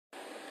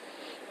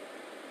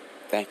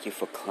Thank you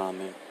for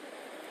coming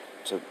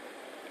to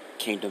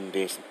Kingdom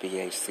Business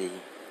BAC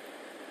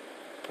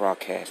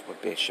broadcast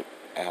with Bishop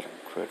Adam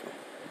Criddle.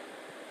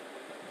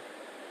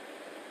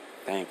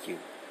 Thank you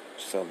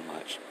so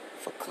much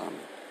for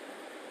coming.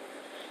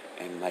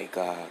 And may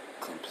God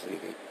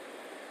complete it.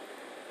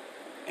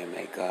 And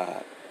may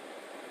God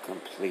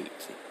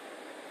complete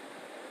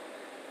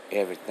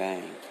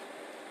everything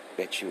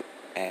that you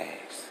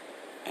ask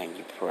and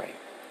you pray.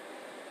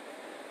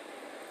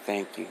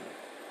 Thank you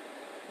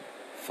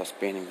for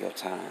spending your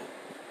time.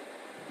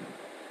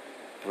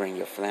 Bring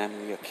your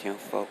family, your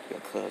kinfolk, your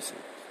cousins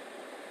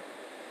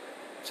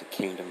to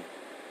Kingdom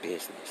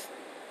Business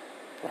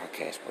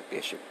broadcast with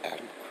Bishop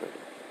Adam Criddle.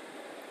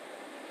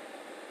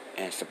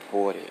 And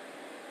support it.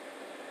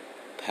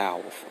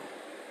 Powerful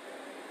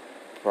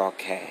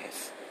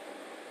broadcast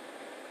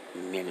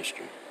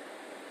ministry.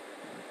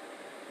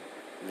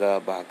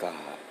 Love by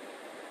God.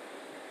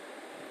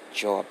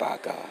 Joy by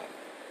God.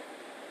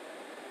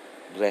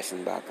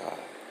 Blessing by God.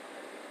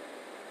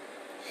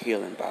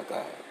 Healing by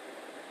God.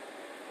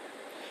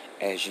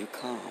 As you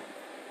come,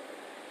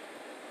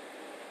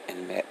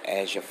 and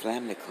as your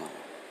family come,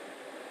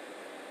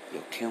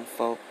 your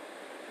kinfolk,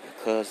 your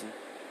cousin,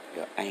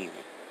 your auntie,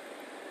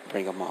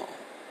 bring them on.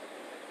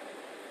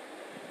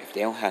 If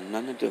they don't have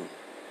nothing to do,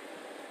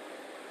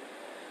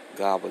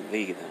 God will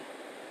lead them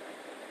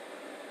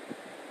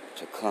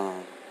to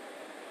come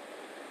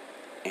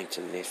and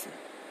to listen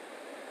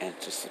and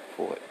to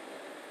support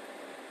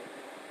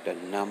the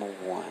number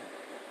one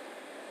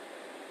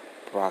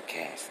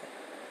broadcasting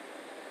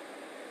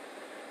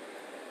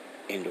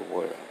in the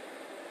world,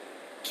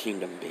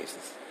 Kingdom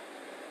Business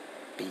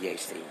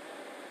BAC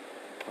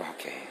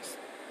broadcast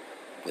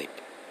with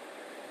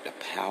the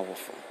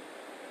powerful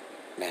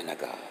man of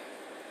God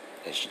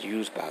that's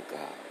used by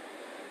God,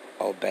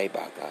 obeyed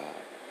by God,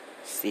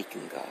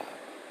 seeking God,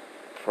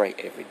 pray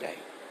every day,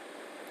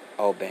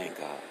 obeying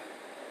God.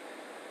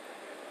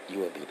 You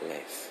will be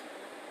blessed.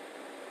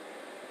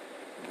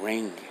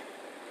 Bring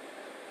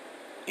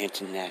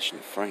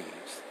international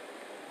friends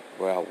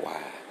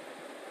worldwide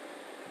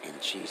in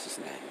Jesus'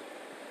 name.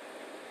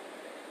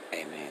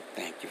 Amen.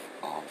 Thank you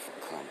all for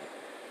coming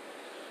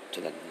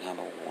to the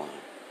number one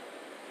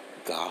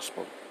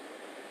gospel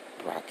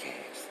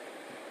broadcast,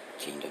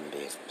 Kingdom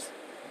Business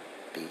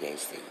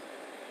BAC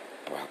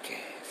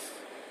broadcast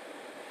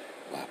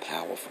by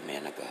powerful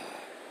man of God,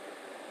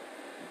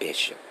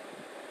 Bishop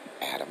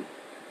Adam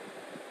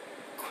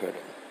Criddle.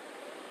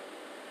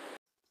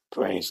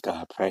 Praise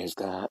God, praise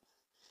God.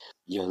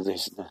 You're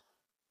listening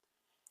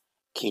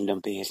Kingdom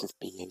Business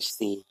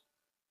BAC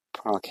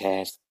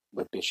broadcast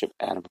with Bishop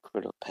Adam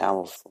Criddle,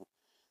 powerful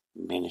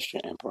ministry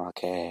and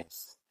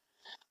broadcast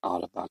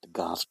all about the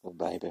gospel,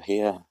 baby.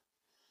 Here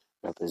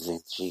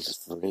represents Jesus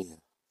for real.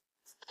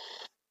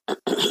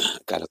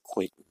 Got a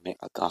quick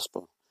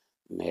gospel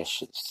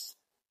message.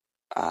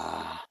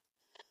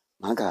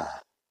 My God.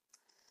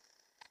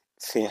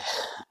 See,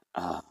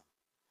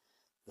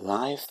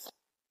 life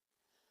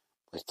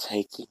was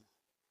taken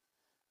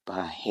by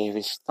a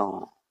heavy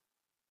storm.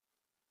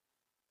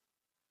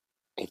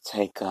 It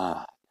take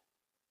God.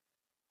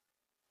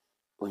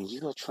 When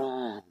you are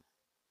trying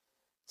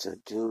to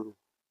do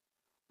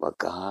what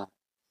God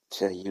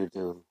tell you to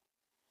do,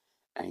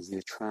 and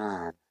you're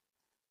trying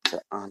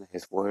to honor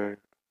His word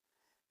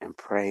and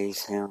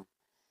praise Him,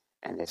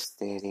 and it's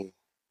steady,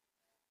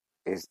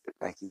 it's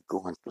like you're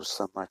going through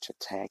so much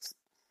attacks,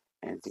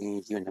 and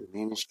then you're in the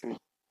ministry,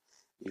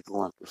 you're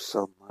going through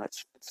so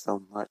much.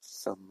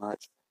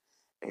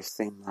 It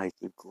seems like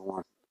you're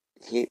going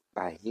hit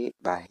by hit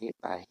by hit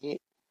by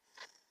hit.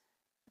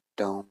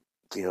 Don't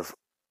give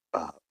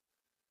up.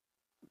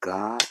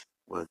 God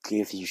will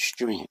give you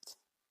strength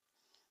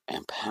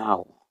and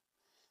power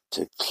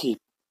to keep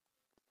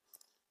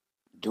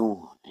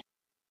doing it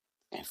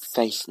and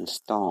facing the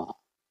storm.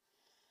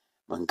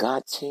 When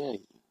God tells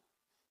you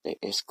that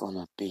it's going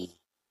to be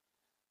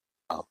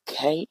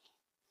okay,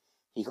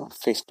 He's going to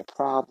fix the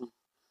problem,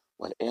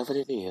 whatever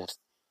it is,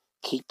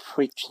 keep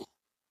preaching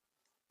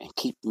and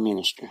keep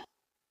ministering.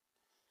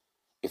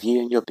 If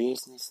you're in your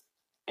business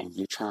and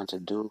you're trying to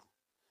do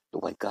the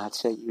way God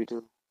said you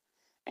do,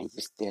 and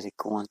you're steady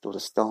going through the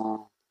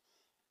storm,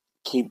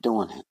 keep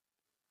doing it.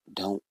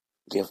 Don't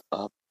give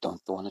up. Don't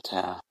throw in the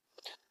towel.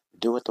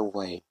 Do it the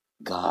way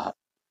God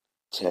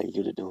tell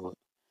you to do it.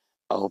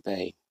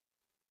 Obey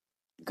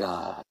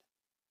God.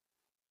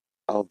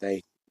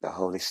 Obey the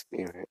Holy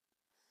Spirit.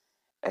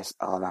 That's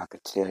all I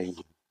could tell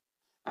you.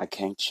 I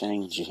can't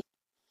change it.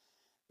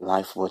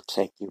 Life will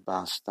take you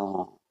by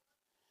storm.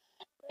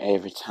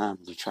 Every time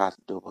you try to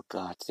do what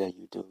God tell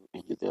you to do,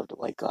 and you live the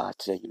way God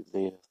tell you to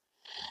live,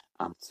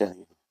 I'm telling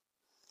you,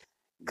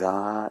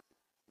 God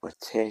will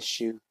test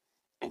you,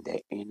 and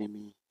the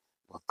enemy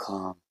will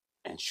come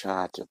and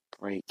try to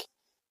break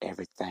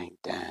everything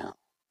down.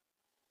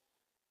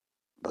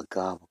 But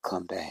God will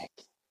come back.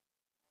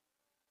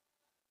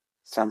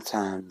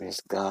 Sometimes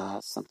it's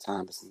God,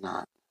 sometimes it's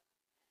not.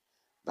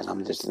 But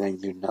I'm just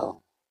letting you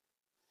know,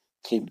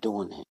 keep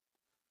doing it.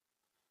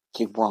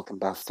 Keep walking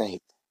by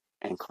faith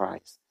in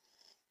Christ.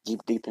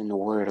 Deep, deep in the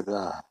Word of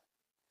God.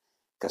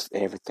 Because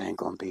everything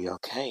going to be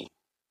okay.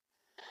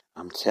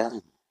 I'm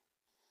telling you.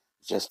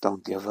 Just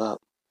don't give up.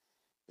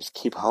 Just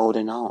keep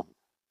holding on.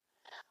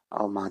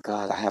 Oh my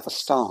God, I have a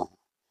song.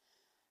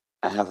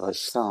 I have a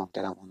song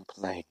that I want to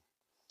play.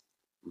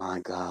 My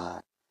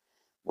God.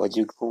 What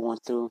you going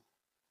through?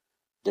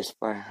 This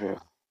right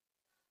here.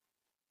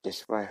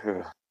 This right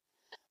here.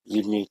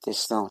 You need this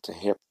song to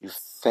help you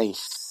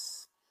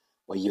face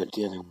what you're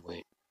dealing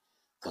with.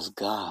 Because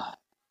God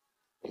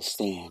is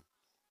saying,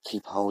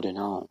 keep holding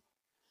on.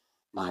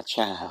 My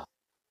child,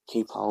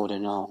 keep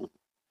holding on.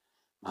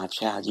 My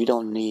child, you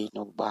don't need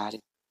nobody.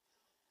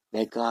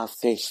 Let God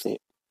fix it.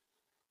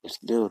 It's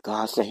good.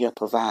 God said he'll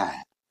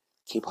provide.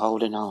 Keep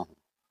holding on.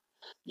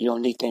 You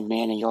don't need that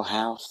man in your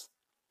house.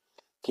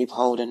 Keep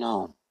holding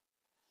on.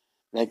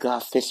 Let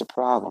God fix the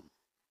problem.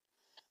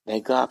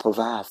 Let God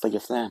provide for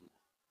your family.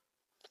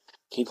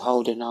 Keep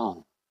holding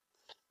on.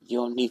 You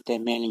don't need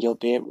that man in your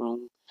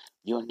bedroom.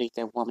 You don't need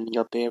that woman in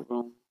your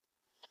bedroom.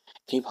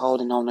 Keep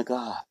holding on to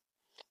God.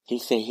 He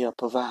said he'll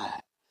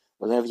provide.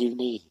 Whatever you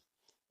need,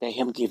 let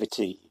him give it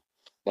to you.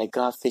 Let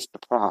God fix the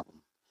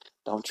problem.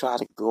 Don't try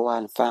to go out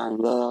and find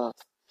love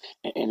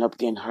and end up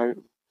getting hurt.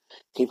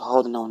 Keep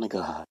holding on to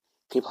God.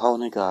 Keep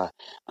holding to God.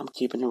 I'm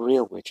keeping it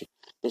real with you.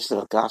 This is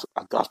a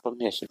gospel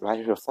message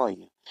right here for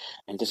you.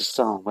 And this is a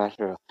song right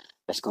here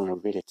that's going to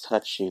really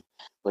touch you.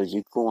 What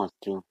you're going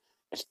through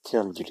is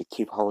telling you to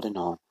keep holding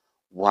on.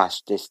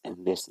 Watch this and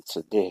listen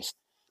to this.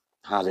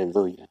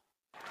 Hallelujah.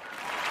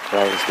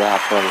 Praise God.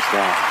 Praise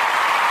God.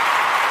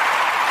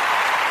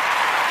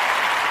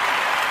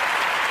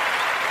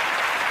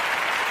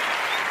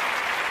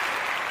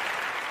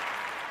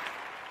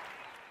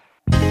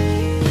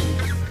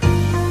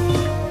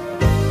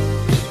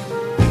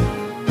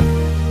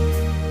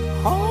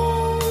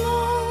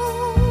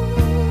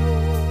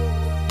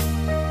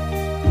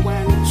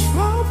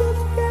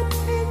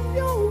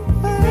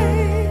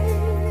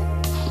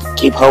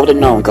 Keep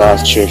holding on,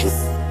 God's children.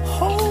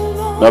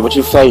 Know what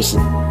you're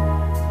facing.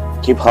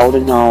 Keep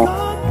holding on.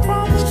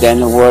 Stand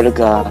in the Word of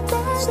God.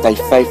 Stay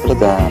faithful to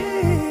God.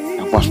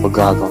 And watch what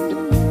God's going to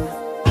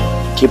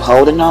do. Keep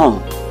holding on.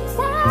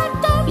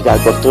 You got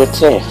to go through a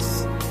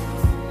test.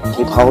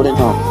 Keep holding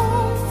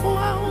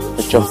on.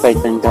 Put your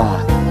faith in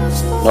God.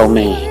 No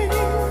man.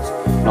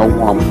 No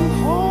woman.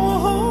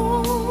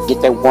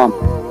 Get that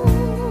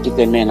woman. Get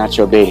that man out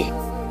your bed.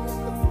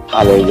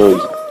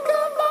 Hallelujah.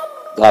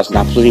 God's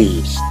not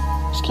pleased.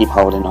 Just keep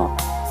holding on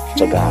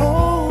to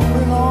God.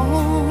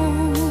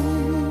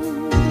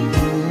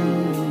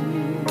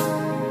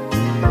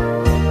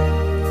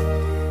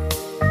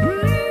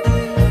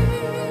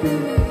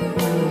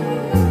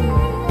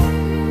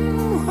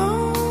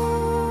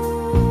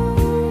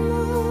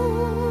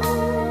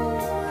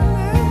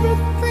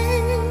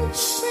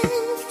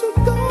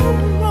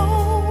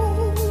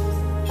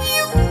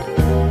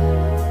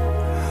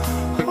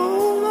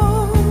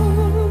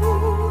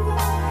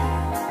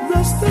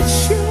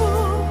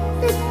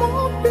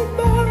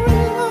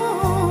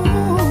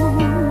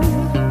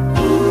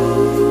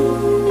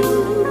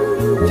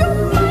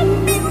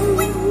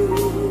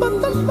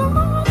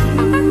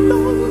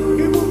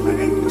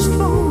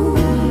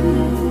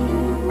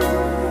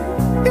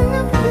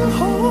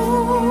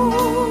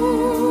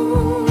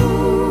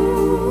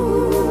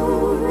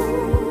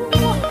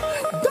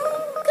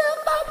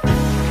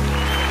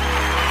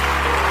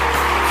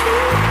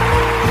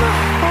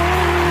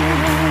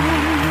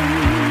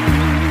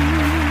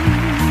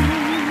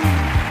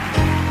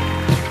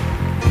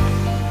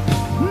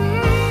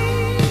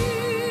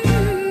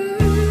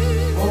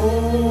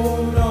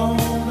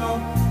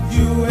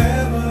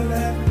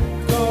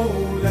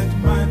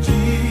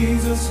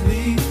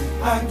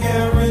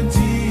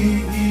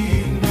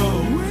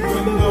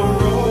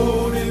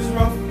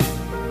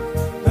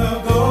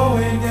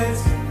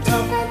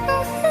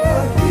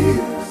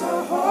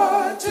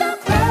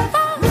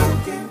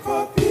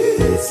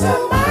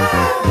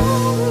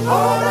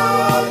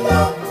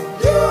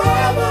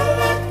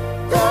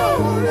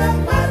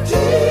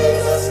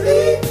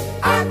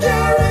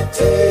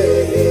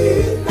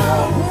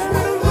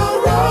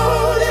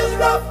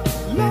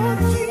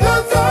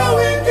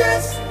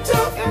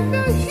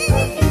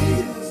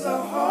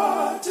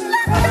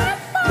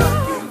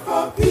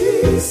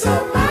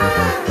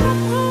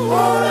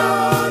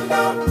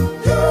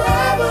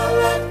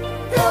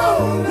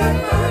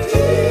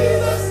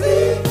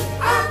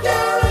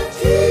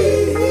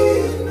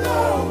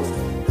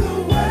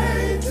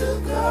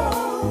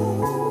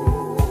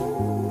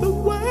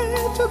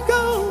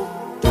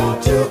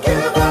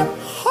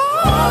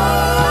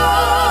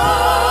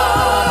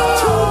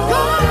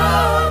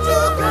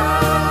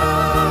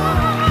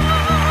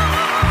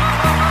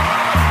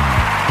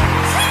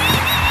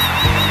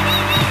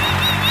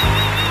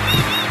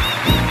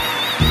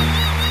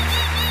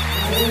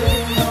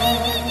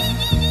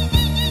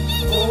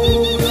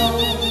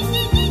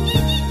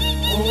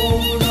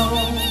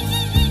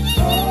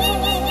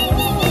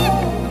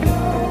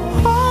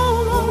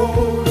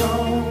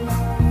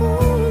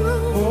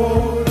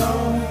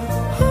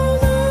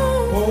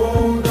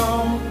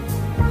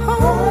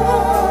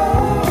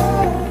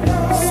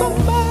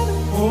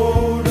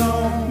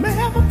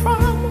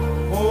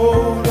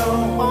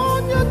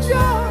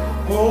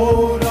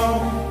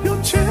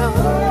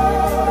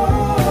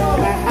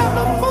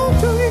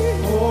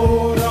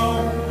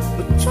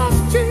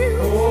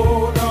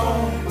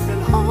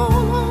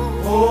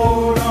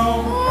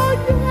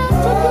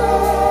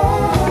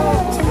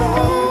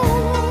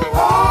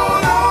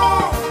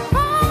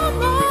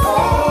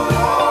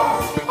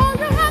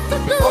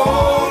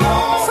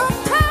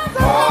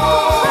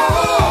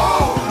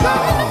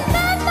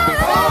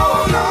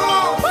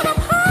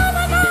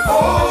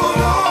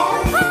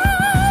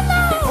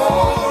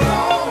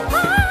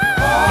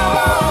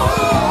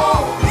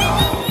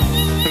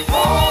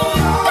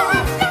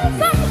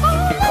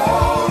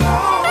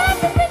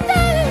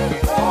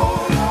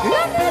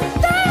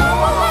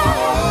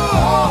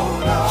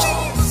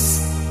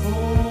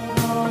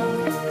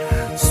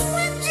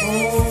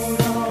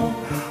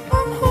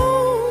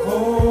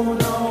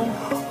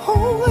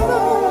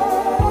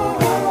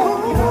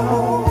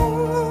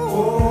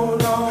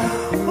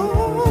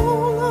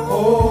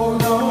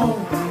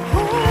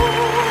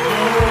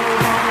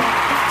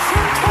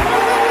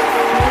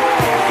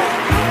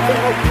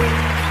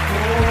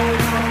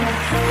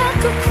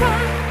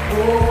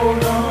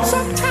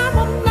 Sometimes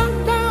I'm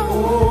knocked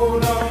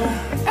down,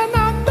 and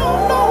I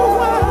don't know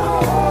why.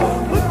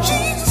 But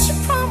Jesus, you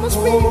promised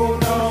me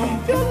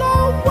you'll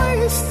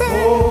always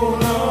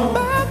stand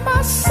by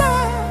my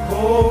side.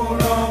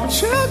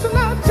 Children,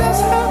 I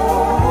just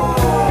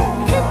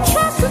can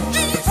trust in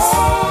Jesus. I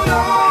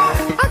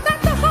got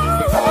to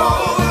hold on.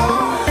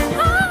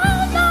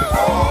 Hold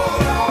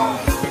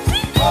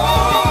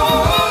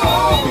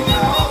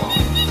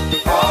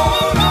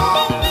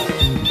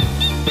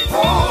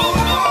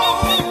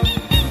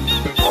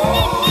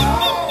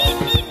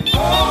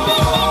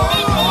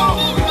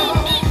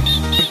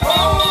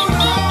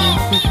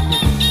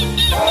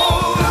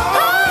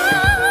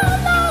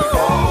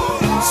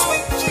on,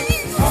 sweet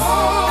Jesus.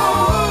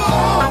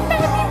 I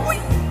may be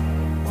weak,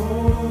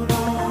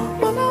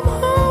 but I'm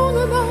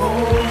holding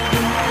on.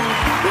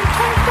 We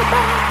talked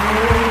about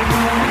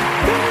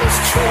God is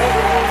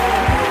true,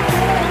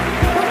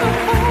 but I'm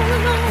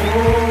holding on.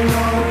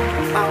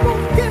 I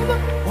won't give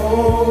up.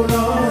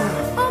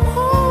 I'm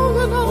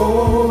holding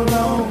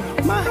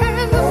on. My hand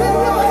is in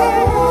your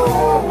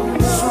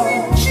hand.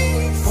 Sweet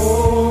Jesus.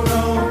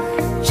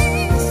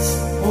 Jesus.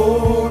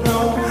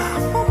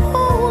 I'm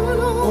holding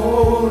on.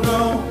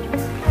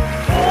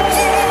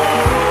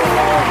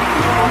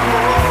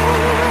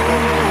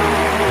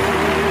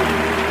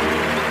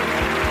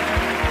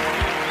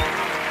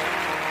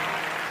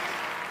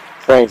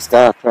 Praise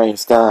God,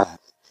 praise God.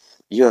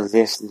 You're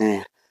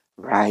listening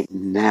right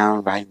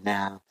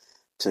now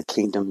to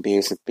Kingdom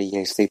Business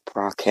BAC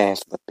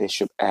broadcast with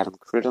Bishop Adam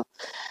Criddle.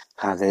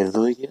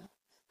 Hallelujah,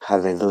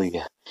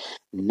 hallelujah.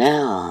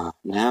 Now.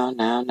 I'm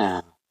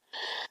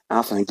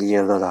going to give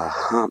you a little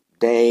hump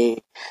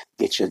day.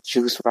 Get your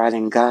juice right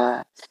in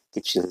God.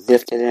 Get you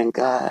lifted in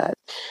God.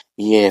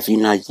 Yeah, if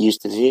you're not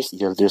used to this,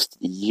 you're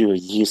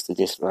used to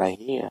this right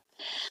here.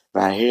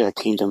 Right here,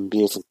 Kingdom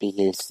Business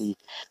BAC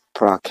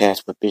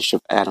broadcast with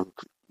Bishop Adam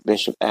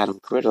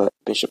Criddle,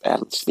 Bishop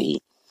Adam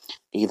C.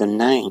 Either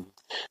name.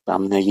 But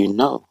I'm letting you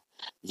know,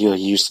 you're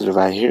used to it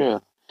right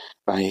here.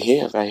 We're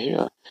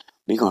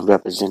going to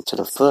represent to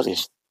the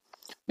fullest.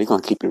 We're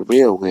going to keep it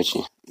real with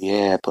you.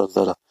 Yeah, put a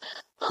little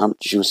hump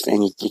juice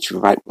in you, get you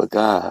right with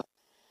God.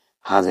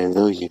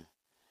 Hallelujah.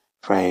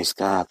 Praise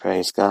God,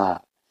 praise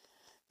God.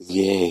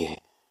 Yeah.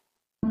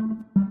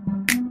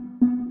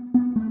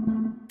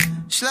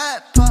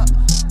 Slap up,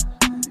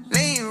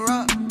 lean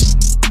rock,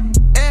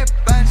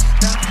 everybody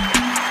stop.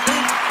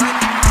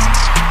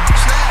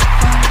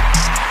 Slap up,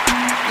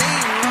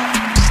 lean rock,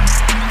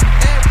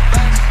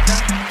 everybody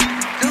stop.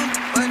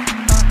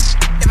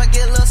 If I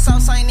get a little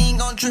sauce, I ain't even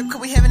gon' drip,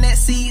 cause we having that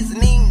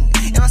seasoning.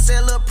 If I say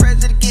a little prayer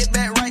to get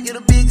back right,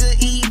 it'll be a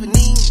good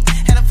evening.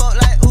 And I fuck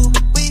like, ooh,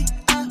 we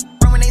are,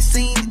 from when they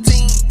seen the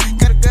team.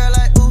 Got a girl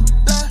like, ooh,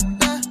 la,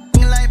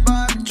 me like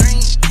Barbie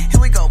Dream. Here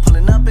we go,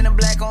 pulling up in a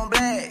black on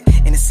black.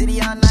 In the city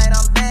all night,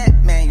 I'm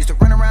bad, man. Used to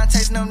run around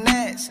chasing them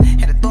gnats.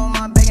 Had to throw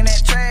my bag in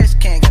that trash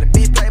can. Got a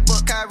big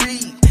playbook I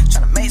read.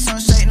 Tryna make some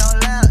shake, no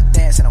loud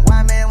dance. And a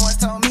white man once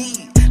told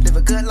me, live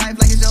a good life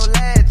like it's your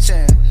last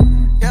chance.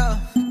 Yeah,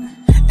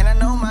 and I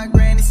know my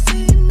granny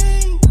see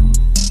me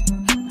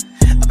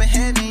up in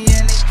heaven,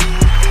 yeah, they keep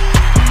me.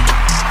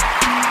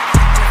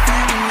 And the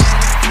family, yeah,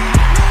 they keep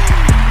me.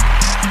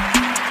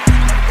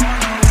 Never going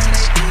nowhere,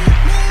 they keep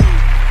me.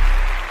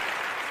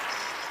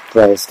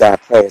 Praise God,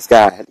 praise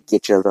God. I had to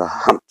get you a little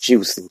hump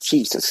juice in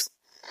Jesus.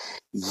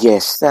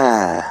 Yes,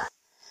 sir.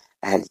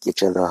 I had to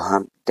get you a little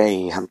hump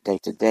day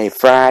today,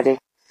 Friday.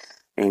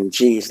 And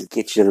Jesus,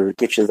 get you a little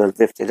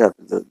lifted up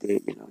a little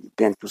bit. You know, you've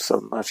been through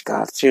so much,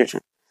 God's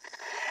children.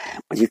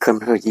 When you come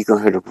here, you're going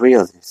to hear the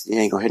realness. You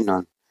ain't going to hear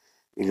none,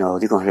 you know,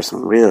 you're going to hear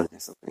some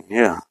realness up in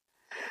here.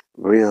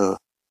 Real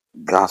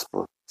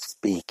gospel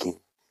speaking,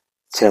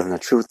 telling the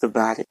truth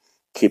about it,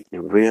 keeping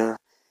it real,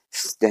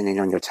 standing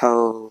on your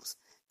toes,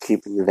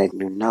 letting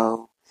you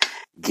know.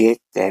 Get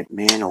that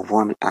man or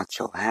woman out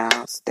your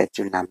house that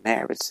you're not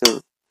married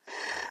to,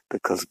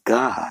 because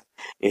God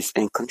is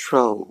in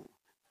control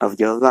of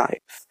your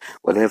life.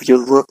 Whatever you're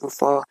looking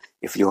for,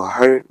 if you're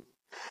hurting,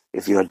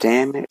 if you're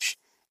damaged,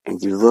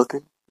 and you're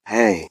looking,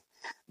 hey,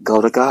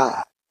 go to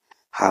God.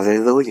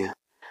 Hallelujah.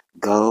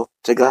 Go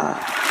to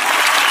God.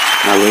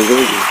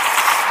 Hallelujah.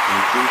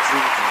 Thank you,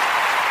 Jesus.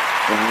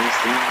 Praise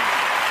God.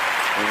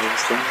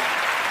 Praise God.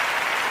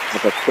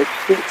 Have a quick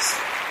fix.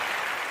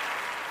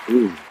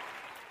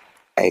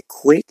 A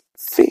quick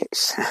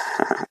fix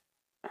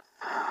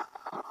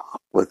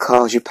will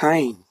cause you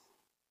pain.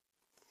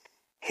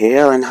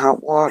 Hell and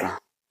hot water.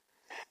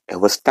 It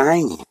will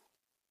sting you.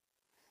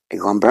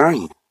 It's going to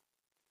burn you.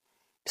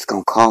 It's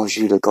going to cause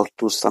you to go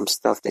through some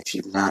stuff that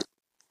you've not.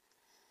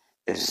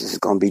 This is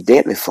going to be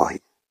deadly for you.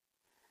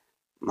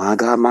 My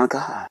God, my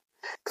God.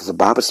 Because the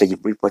Bible says you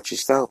reap what you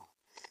sow.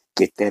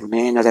 Get that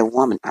man or that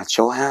woman out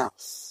your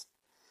house.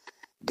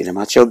 Get him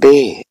out your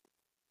bed.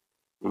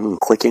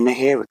 Quick in the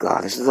hair,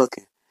 God is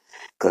looking.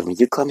 Because when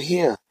you come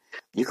here,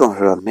 you're going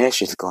to hear a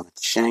message. It's going to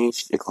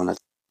change. You're going to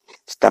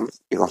step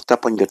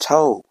on your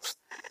toes. It's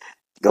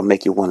going to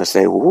make you want to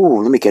say,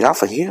 ooh, let me get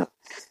off of here.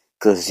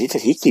 Because he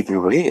keeping it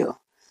real.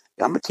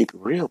 I'm going to keep it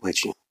real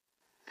with you.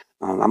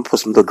 I'm going to put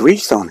some little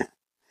grease on it.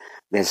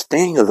 Let it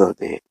sting a little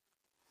bit.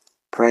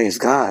 Praise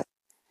God.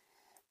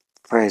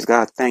 Praise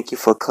God. Thank you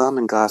for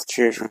coming, God's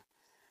children.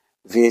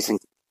 Visiting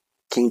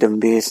Kingdom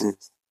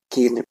Business.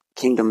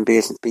 Kingdom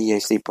Business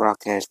BAC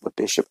broadcast with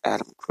Bishop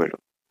Adam Criddle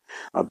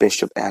or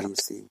Bishop Adam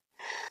C.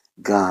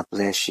 God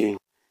bless you.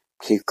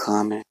 Keep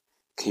coming.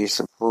 Keep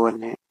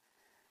supporting it.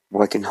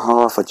 Working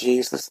hard for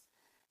Jesus.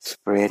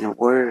 Spreading the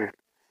word.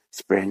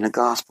 Spreading the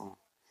gospel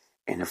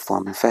in a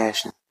form and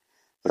fashion.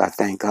 But I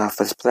thank God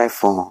for this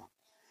platform.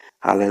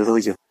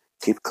 Hallelujah.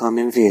 Keep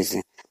coming,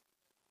 visit.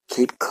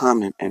 Keep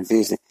coming and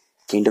visit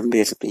Kingdom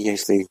Business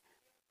BAC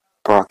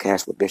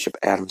broadcast with Bishop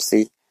Adam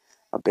C.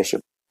 or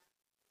Bishop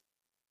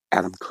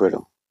Adam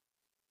Criddle.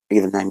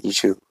 Either name you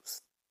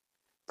choose.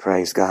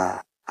 Praise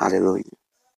God. Hallelujah.